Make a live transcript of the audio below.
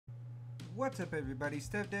What's up everybody,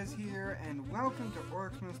 StevDeS here, and welcome to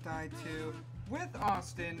Orcs Must Die 2 with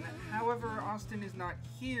Austin. However, Austin is not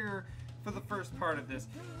here for the first part of this.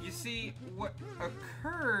 You see, what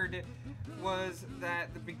occurred was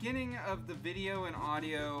that the beginning of the video and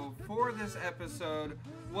audio for this episode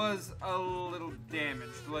was a little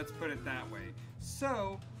damaged, let's put it that way.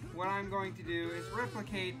 So, what I'm going to do is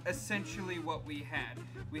replicate essentially what we had.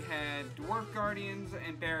 We had Dwarf Guardians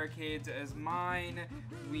and Barricades as mine.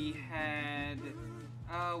 We had,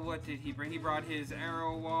 what did he bring? He brought his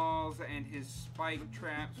arrow walls and his spike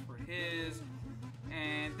traps for his.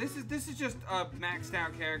 And this is just a maxed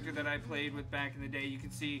out character that I played with back in the day. You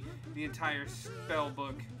can see the entire spell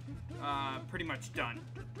book pretty much done.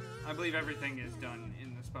 I believe everything is done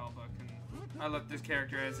in the spell book, and I left this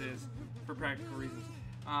character as is for practical reasons.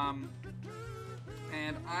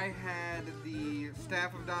 And I had the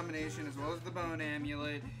Staff of Domination as well as the Bone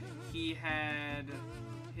Amulet. He had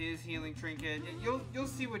his healing trinket. You'll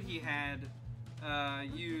see what he had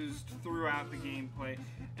used throughout the gameplay.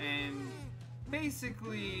 And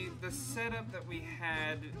basically, the setup that we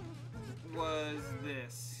had was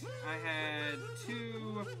this. I had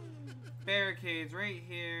two barricades right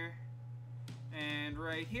here and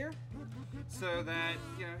right here, so that,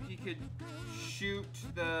 you know, he could shoot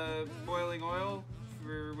the boiling oil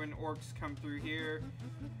for when orcs come through here.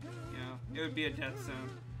 You know, it would be a death zone.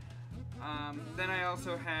 Then I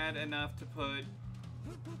also had enough to put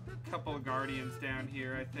a couple of guardians down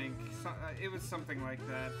here, I think. It was something like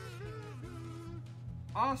that.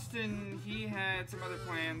 Austin, he had some other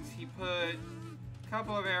plans. He put a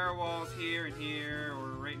couple of arrow walls here and here,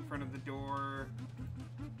 or right in front of the door.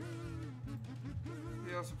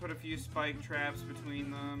 He also put a few spike traps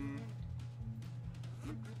between them.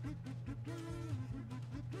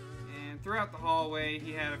 And throughout the hallway,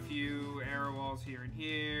 he had a few arrow walls here and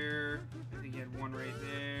here. I think he had one right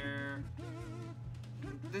there.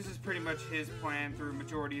 This is pretty much his plan through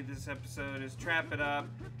majority of this episode, is trap it up,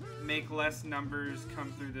 make less numbers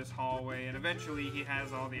come through this hallway, and eventually he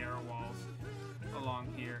has all the arrow walls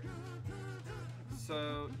along here.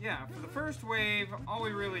 So yeah, for the first wave, all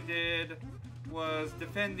we really did was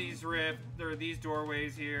defend these these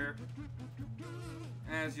doorways here.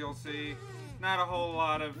 As you'll see, not a whole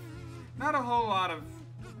lot of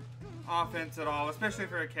offense at all, especially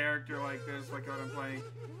for a character like this, like what I'm playing.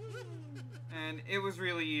 And it was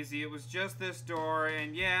really easy. It was just this door,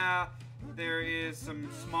 and yeah, there is some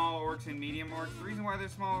small orcs and medium orcs. The reason why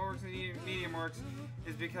there's small orcs and medium orcs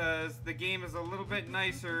is because the game is a little bit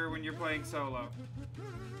nicer when you're playing solo.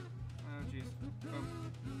 Oh jeez. Boom.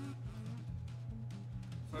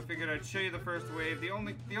 So I figured I'd show you the first wave. The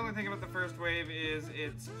only thing about the first wave is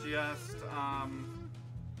it's just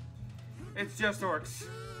orcs.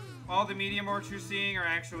 All the medium orcs you're seeing are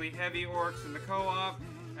actually heavy orcs in the co-op,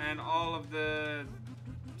 and all of the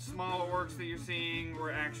small orcs that you're seeing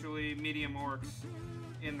were actually medium orcs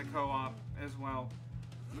in the co-op as well.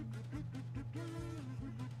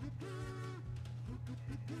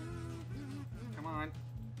 Come on.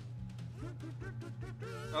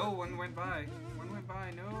 Oh, one went by. One went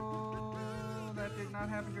by. No, that did not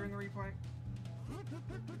happen during the replay.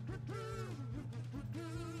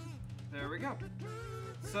 There we go.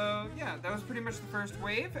 So, yeah, that was pretty much the first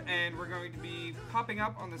wave, and we're going to be popping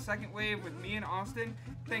up on the second wave with me and Austin.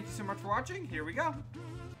 Thank you so much for watching. Here we go. I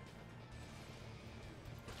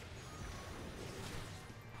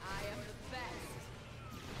am the best.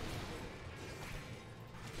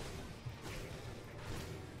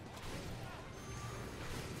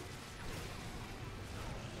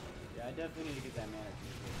 Yeah, I definitely need to get that mana.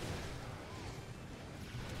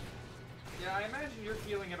 Yeah, I imagine you're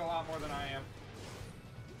feeling it a lot more than I am.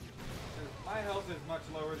 My health is much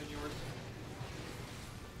lower than yours.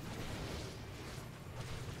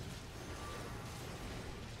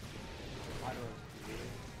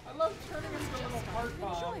 I love turning into little heart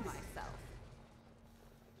bombs. Enjoy myself.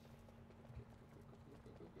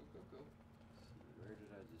 Go. Where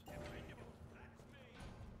did I just put it?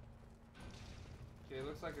 Okay, it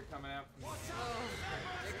looks like they're coming out from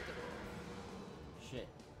Predictable. Shit.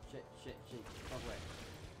 Fuck away.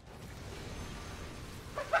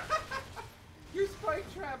 You spike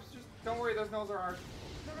traps, just don't worry, those nulls are ours.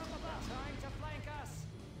 They're up about time to flank us.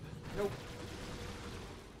 Nope.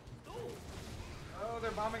 Oh,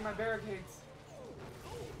 they're bombing my barricades.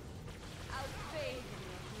 I'll bathe in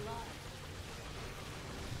your blood.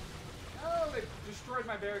 Oh, they destroyed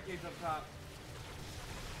my barricades up top.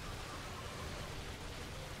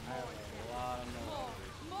 I have a lot of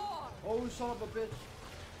More. Oh, son of a bitch.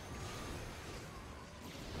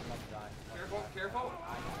 I'm about to die. Careful.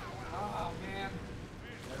 Oh, man.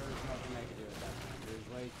 There was nothing I could do at that time. there's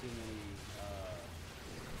way too many,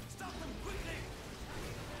 Stop them quickly!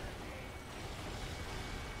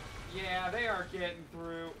 Yeah, they are getting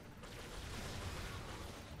through.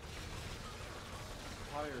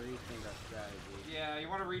 probably rethink our strategy. Yeah, you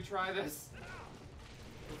want to retry this?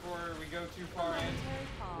 Before we go too far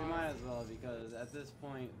in? We might as well, because at this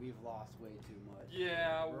point, we've lost way too much.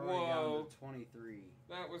 Yeah, We're whoa. already down to 23.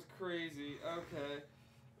 That was crazy. Okay.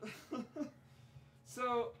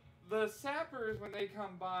 So, the sappers, when they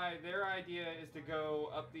come by, their idea is to go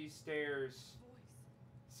up these stairs.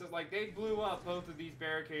 So, like, they blew up both of these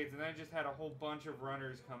barricades, and then just had a whole bunch of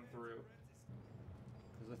runners come through.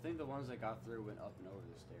 Because I think the ones that got through went up and over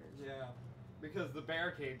the stairs. Yeah. Because the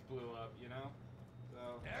barricades blew up, you know?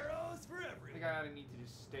 So, Arrows for I everyone. think I need to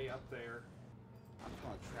just stay up there. I'm just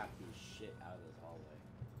gonna trap these shit out of this hallway.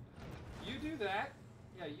 You do that.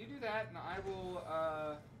 Yeah, you do that, and I will,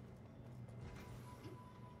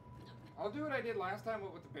 I'll do what I did last time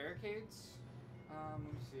with the barricades. Let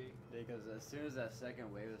me see. Because as soon as that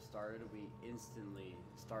second wave started, we instantly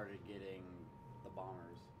started getting the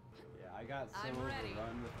bombers. Yeah, I got so I'm ready.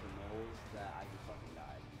 overrun with the moles that I just fucking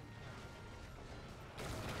died.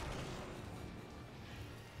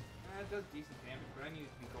 It does decent damage, but I need it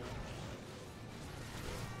to be gold.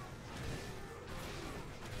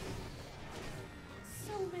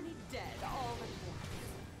 So many dead all at once.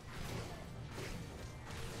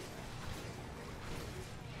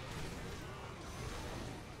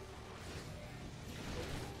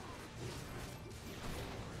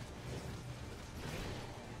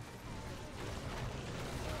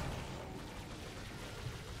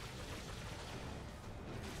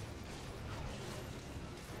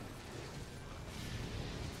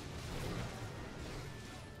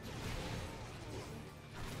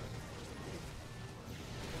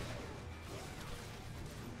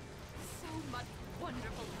 So much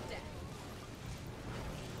wonderful death.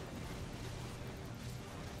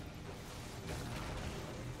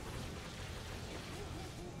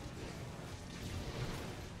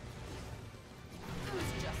 I was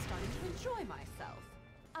just starting to enjoy myself.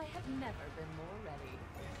 I have never been more ready.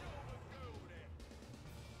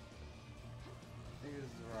 I think this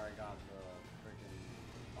is where I got the freaking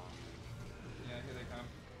bombers. Yeah, here they come.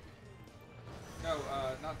 No,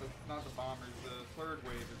 not the bombers. The third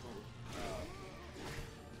wave is what.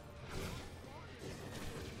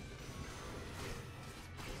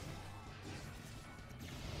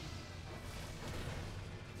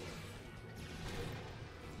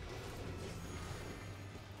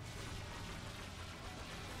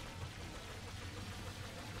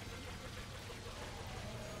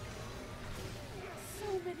 So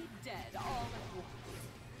many dead all at once.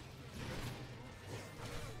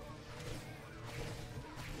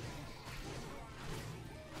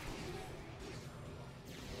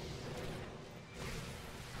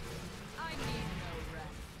 I need no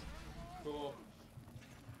rest. Cool.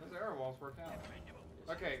 Those arrow walls worked out.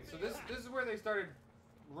 Okay, so this is where they started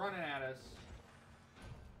running at us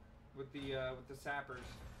with the sappers.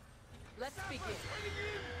 Let's begin.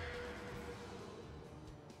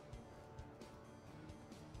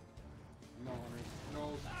 No, honey.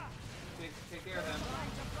 No, take care of them. Trying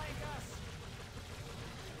to flank us.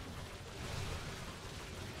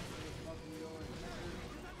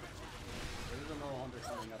 There's a no hunter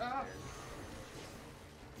coming up Ah.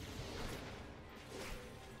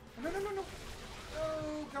 there. No.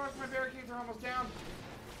 Oh gosh, my barricades are almost down.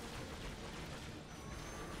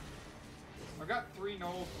 I've got 3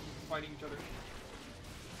 gnolls fighting each other.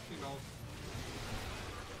 2 gnolls.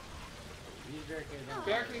 These barricades are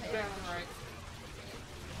Barricades down on the right.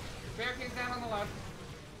 Barricades down on the left.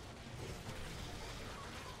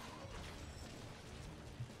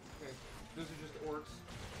 Okay, those are just orcs.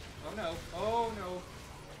 Oh no. Oh no.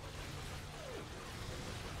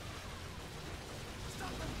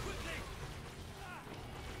 Stop them quickly!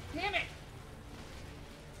 Damn it!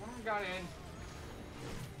 One of them got in.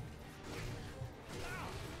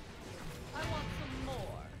 I want some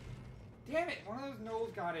more. Damn it! One of those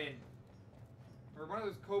gnolls got in. Or one of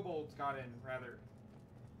those kobolds got in, rather.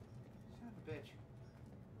 Son of a bitch.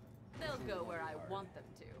 They'll go where I want them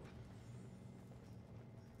to.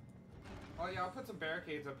 Oh yeah, I'll put some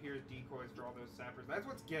barricades up here as decoys for all those sappers. That's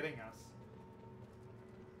what's getting us.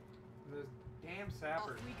 Those damn Off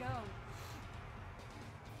sappers. we go.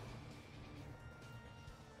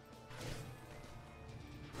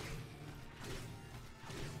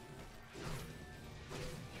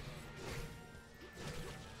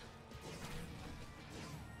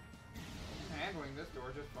 Handling this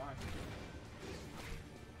door just fine.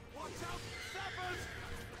 Watch out, sappers!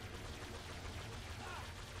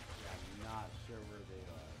 I'm not sure where they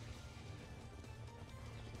are.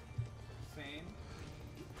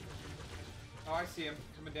 I see him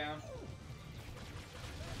coming down.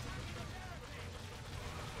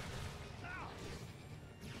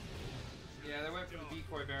 Yeah, they went for the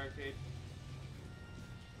decoy barricade.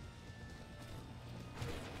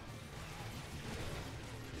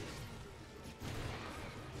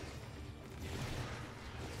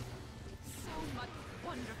 So much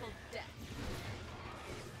wonderful death.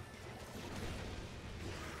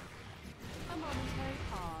 A momentary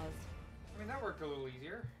pause. I mean, that worked a little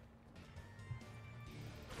easier.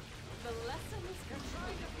 The lesson is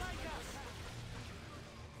Trying to flank us.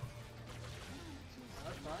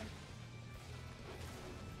 That's fine.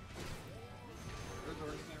 Those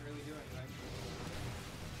orcs can't really do anything.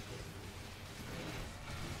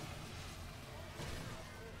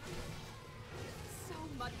 so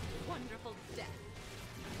much wonderful death.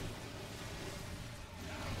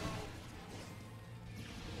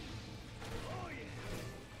 Oh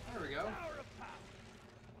yeah. There we go. Power of power.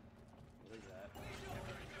 What is that? That's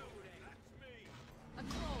me. A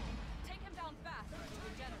troll. Take him down fast to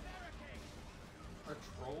regenerate. A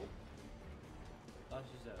troll? That's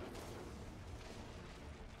just a.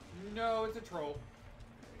 No, it's a troll.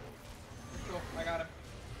 Cool, I got him.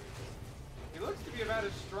 He looks to be about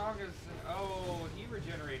as strong as... Oh, he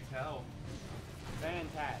regenerates health.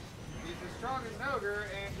 Fantastic. He's as strong as an ogre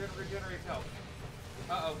and regenerates health.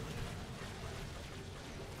 Uh-oh.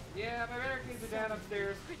 Yeah, my barricades are down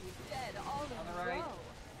upstairs. Pretty dead all in On the a right. row.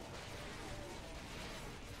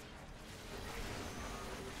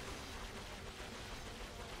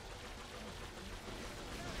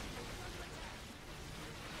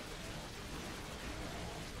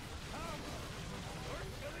 We're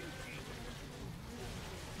killing team.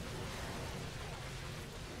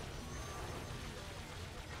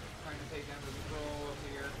 Trying to take down the troll up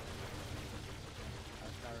here. I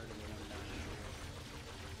started to get one down here.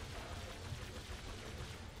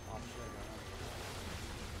 Oh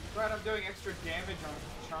shit, Glad I'm doing extra damage on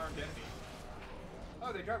charmed enemies.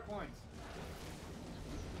 Oh, they drop coins.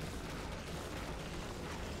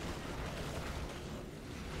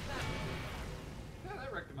 Yeah,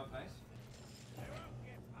 that wrecked him up nice.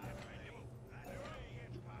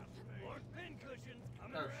 More pin cushions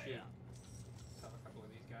coming Oh right shit. up. Saw a couple of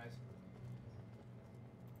these guys.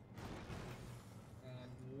 And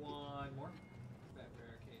one more. That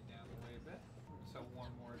barricade down the way a bit. So one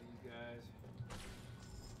more of these guys.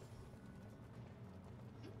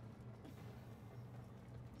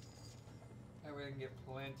 That way I can get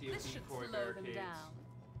plenty of This should decoy slow barricades. them down.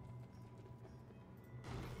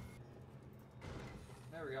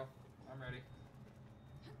 There we go. I'm ready.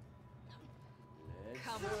 Let's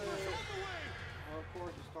Come do on. it. Oh, of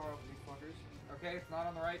course, you start off with these fuckers. Okay, it's not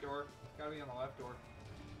on the right door. It's gotta be on the left door.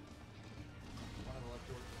 One of the left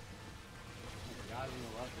doors. The guys on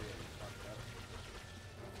the left are getting fucked up.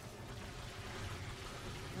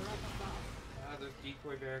 Ah, those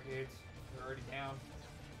decoy barricades. They're already down.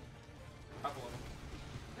 A couple of them.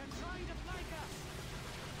 They're trying to flank us.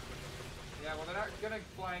 Yeah, well, they're not gonna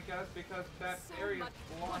flank us because that So area's much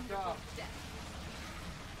blocked wonderful off. death.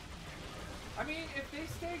 I mean, if they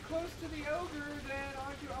stay close to the ogre, then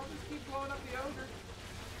I'll just keep blowing up the ogre.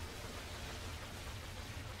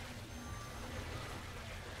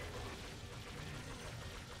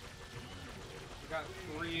 We got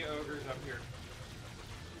 3 ogres up here.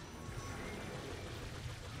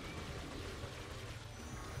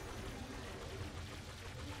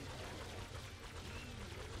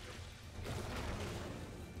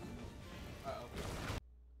 Uh-oh.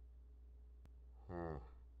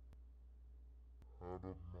 Out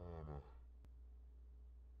of mana.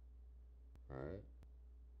 Huh?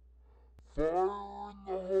 Fire in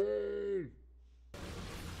the hole!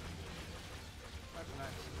 That's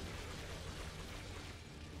nice.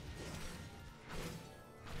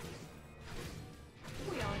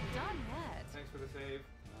 We aren't done yet. Thanks for the save.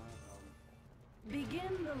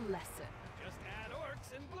 Begin the lesson. Just add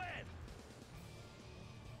orcs and blend.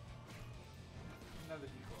 Another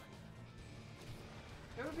decoy.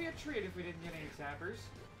 It would be a treat if we didn't get any sappers.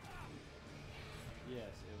 Yes,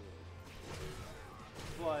 it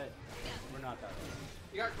would. But we're not that way.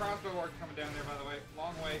 You got crossbow orc coming down there, by the way.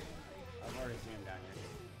 Long way. I've already seen him down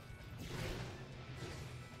here.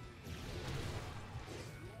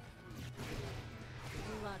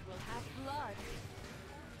 Blood will have blood.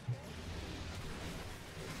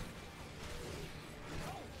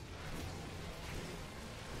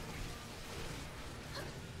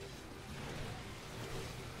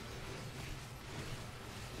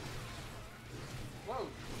 Whoa!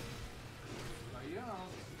 No, you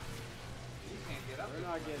don't. You can't get up. We're this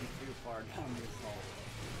not way. getting too far down this hole.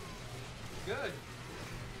 Good.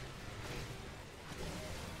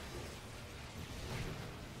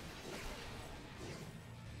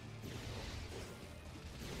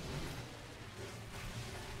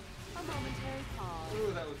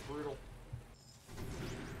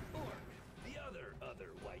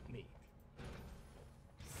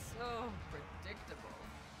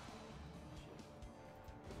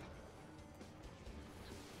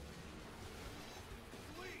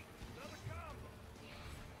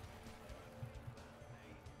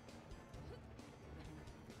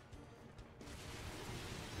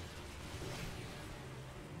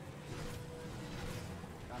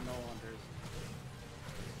 no hunters.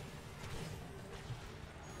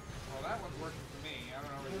 Well, that one's working for me. I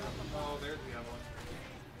don't know where the other one. Oh, there's the other one.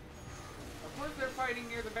 Of course, they're fighting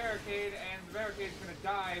near the barricade, and the barricade's gonna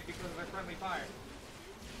die because of their friendly fire.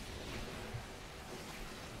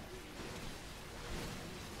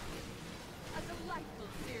 A delightful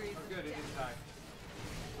series Oh, of good, it deaths. didn't die.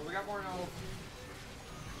 Well, we got more no.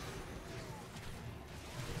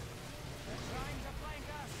 They're trying to flank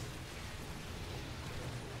us.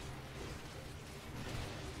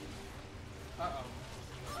 Uh-oh.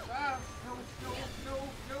 Ah! No, no, no,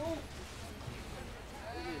 no!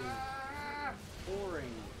 Ah!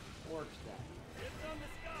 Pouring orcs down. It's on the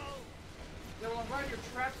skull. Yeah, well, I'm glad your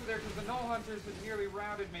traps are there because the Null Hunters had nearly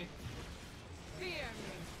routed me. Fear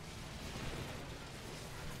me.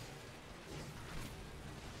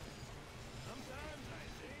 Sometimes I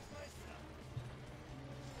save myself.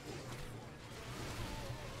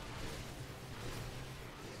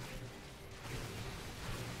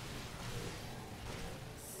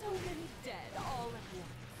 So many dead all at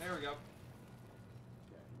once. There we go.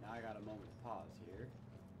 Okay, now I got a moment to pause here.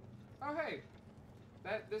 Oh, hey!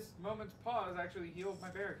 This moment's pause actually healed my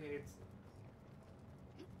barricades.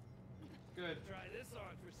 Good. Try this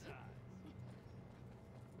on for size.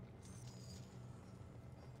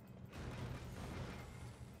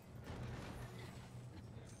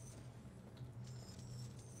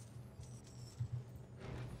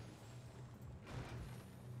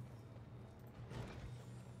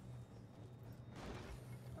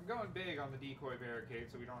 I'm going big on the decoy barricade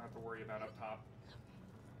so we don't have to worry about up top.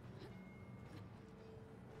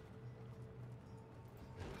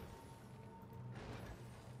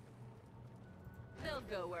 They'll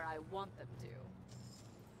go where I want them to.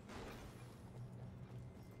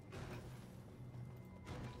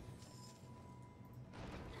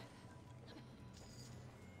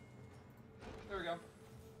 There we go.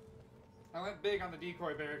 I went big on the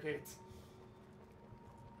decoy barricades.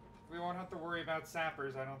 We won't have to worry about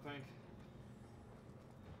sappers, I don't think.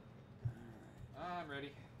 I'm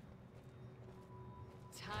ready.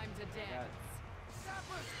 Time to dance.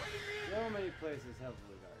 Sappers, waiting me in. So many places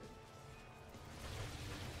heavily guarded.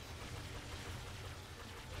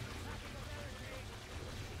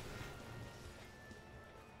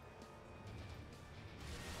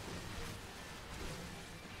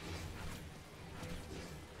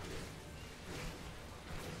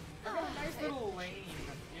 I've got a nice little lane,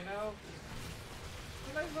 you know?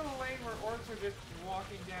 A nice little lane where orcs are just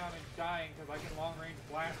walking down and dying because I can long range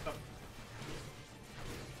blast them.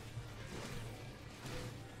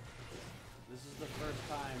 This is the first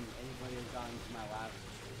time anybody has gotten to my last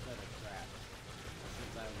set of traps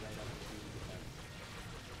since I laid up the team defense.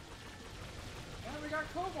 And we got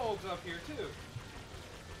kobolds up here too.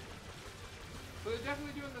 So they're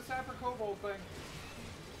definitely doing the sapper kobold thing.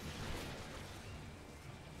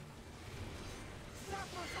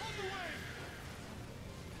 Sappers, hold the way.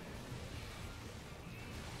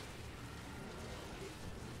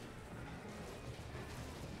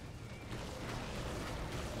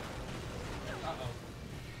 Uh-oh.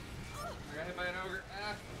 I got hit by an ogre.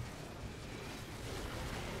 Ah.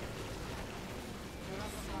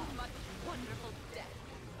 So much wonderful death.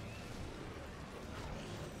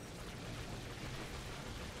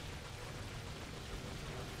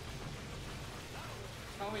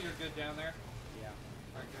 Tell me you're good down there. Yeah,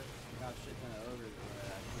 Alright, good. got a shit ton of ogres, but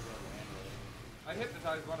I can go manually. I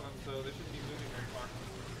hypnotized one of them, so they shouldn't be moving very far.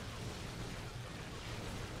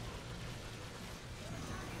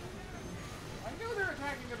 I knew they're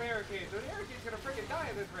attacking the barricade, so the barricade's gonna freaking die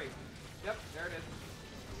at this rate. Yep, there it is.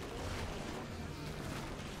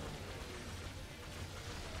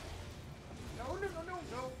 No, no, no, no,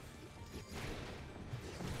 no.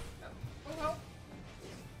 No. Oh, well.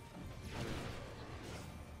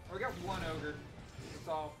 Oh, we got one ogre. It's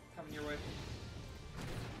all coming your way.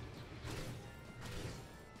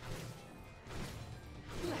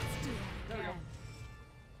 Let's do it There we go. again.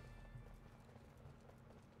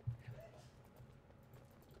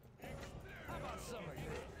 How about some of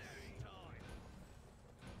this?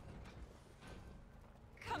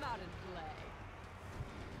 Come out and play.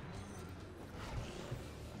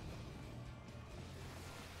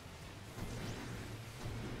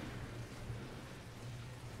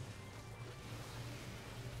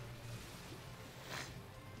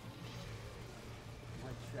 My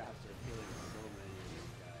traps are killing so many of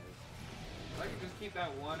these guys. If I could just keep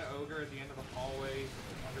that one ogre at the end of the hallway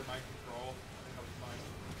under my control, I think I'll be fine.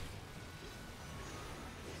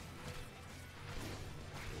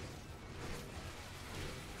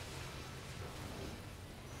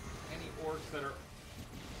 Any orcs that are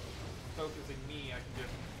focusing me, I can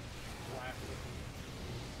just blast them.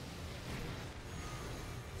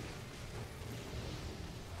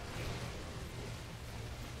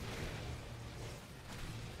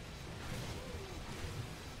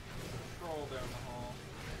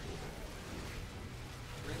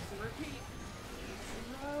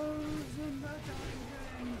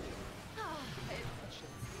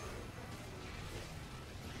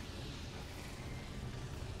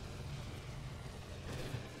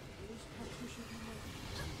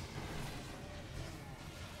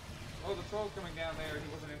 trolls coming down there, he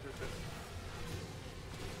wasn't interested.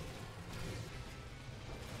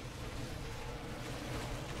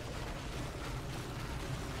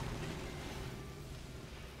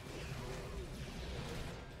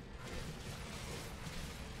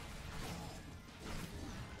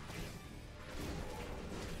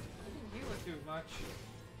 Too much.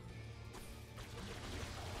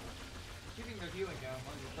 Keeping their healing down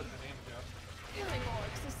while you're putting the damage up. Killing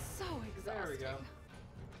orcs is so exhausting. There we go.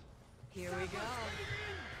 Here we go.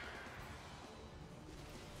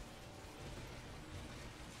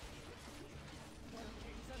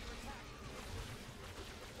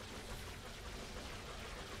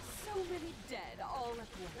 So many dead all at once.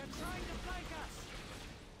 They're trying to flank us.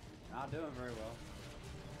 Not doing very well.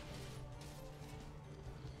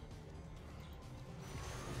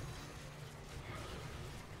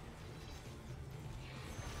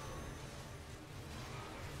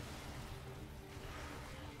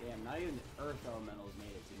 Damn, not even the earth elementals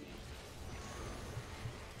made it to me.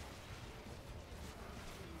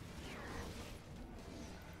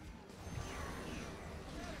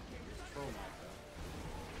 Troll might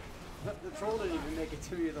though. The troll didn't even make it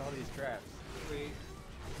to me with all these traps. Sweet.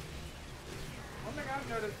 One thing I've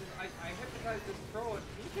noticed is I hypnotized this troll and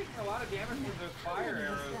he's taking a lot of damage from those fire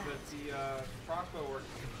arrows that the crossbow works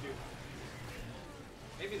can shoot.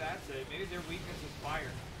 Maybe that's it. Maybe their weakness is fire.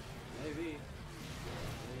 Maybe.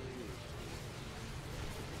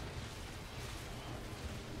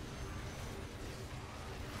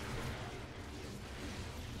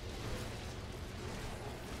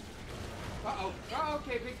 Uh-oh. Oh,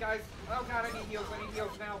 okay, big guys. Oh god, I need heals. I need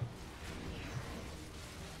heals now.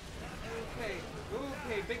 Okay.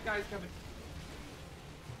 Okay, big guy's coming.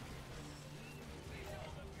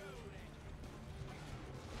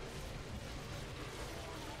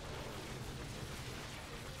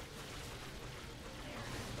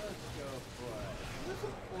 Let's go for it. There's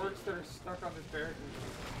some orcs that are stuck on this barricade.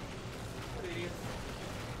 What idiots.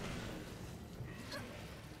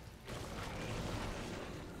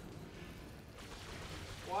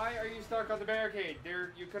 Why are you stuck on the barricade?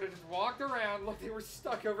 You could have just walked around. Look, they were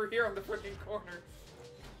stuck over here on the freaking corner.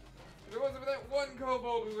 If it wasn't for that one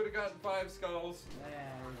kobold, we would have gotten 5 skulls. Yeah,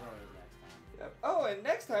 there's always next time. Yep. Oh, and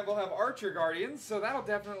next time we'll have archer guardians, so that'll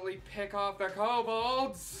definitely pick off the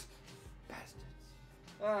kobolds.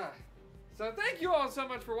 Bastards. So thank you all so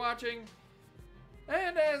much for watching.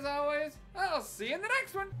 And as always, I'll see you in the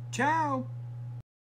next one. Ciao!